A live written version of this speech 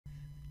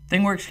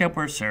ThingWorx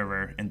Kepware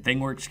Server and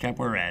ThingWorx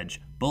Kepware Edge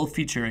both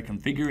feature a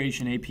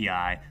configuration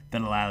API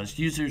that allows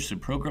users to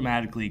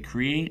programmatically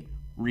create,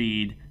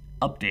 read,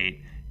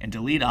 update, and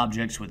delete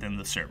objects within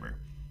the server.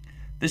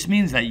 This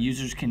means that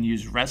users can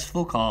use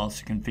RESTful calls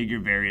to configure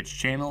various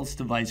channels,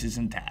 devices,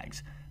 and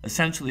tags,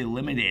 essentially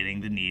eliminating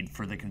the need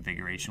for the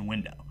configuration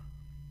window.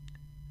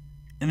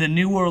 In the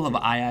new world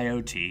of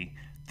IIoT,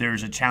 there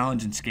is a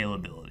challenge in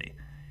scalability,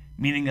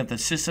 meaning that the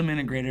system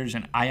integrators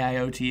and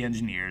IIoT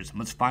engineers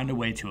must find a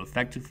way to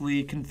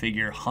effectively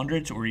configure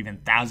hundreds or even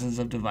thousands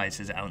of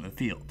devices out in the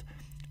field,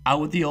 out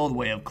with the old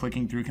way of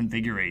clicking through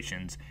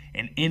configurations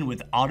and in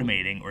with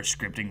automating or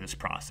scripting this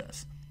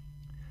process.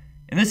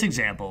 In this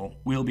example,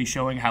 we will be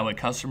showing how a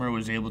customer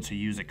was able to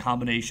use a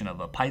combination of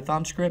a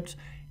Python script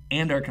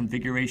and our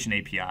configuration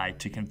API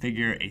to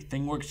configure a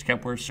ThingWorx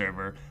Kepware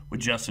server with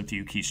just a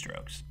few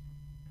keystrokes.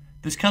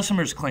 This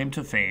customer's claim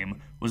to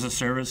fame was a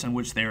service in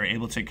which they were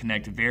able to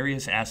connect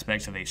various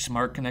aspects of a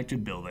smart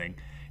connected building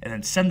and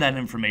then send that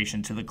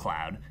information to the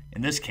cloud,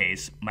 in this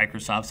case,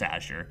 Microsoft's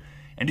Azure,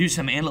 and do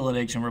some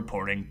analytics and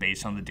reporting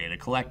based on the data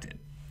collected.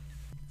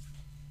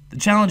 The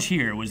challenge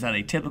here was that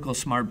a typical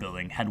smart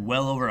building had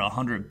well over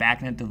 100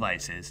 backnet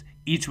devices,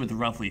 each with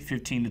roughly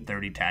 15 to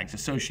 30 tags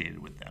associated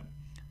with them.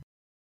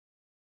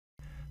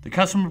 The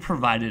customer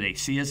provided a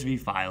CSV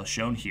file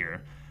shown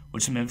here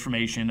with some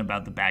information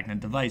about the backnet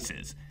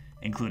devices,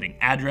 including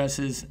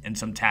addresses and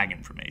some tag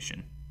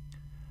information.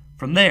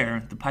 From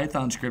there, the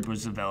Python script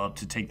was developed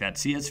to take that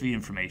CSV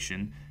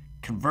information,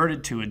 convert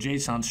it to a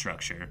JSON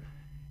structure,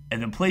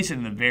 and then place it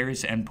in the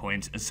various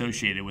endpoints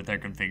associated with our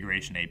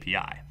configuration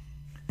API.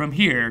 From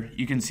here,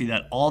 you can see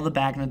that all the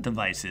backnet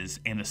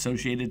devices and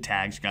associated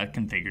tags got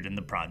configured in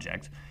the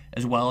project,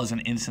 as well as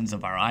an instance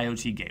of our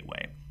IoT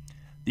gateway.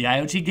 The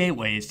IoT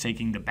gateway is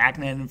taking the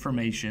backnet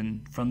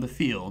information from the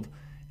field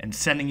and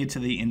sending it to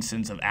the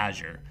instance of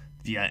Azure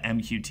via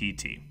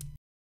MQTT.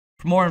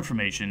 For more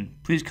information,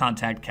 please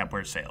contact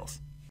Kepware Sales.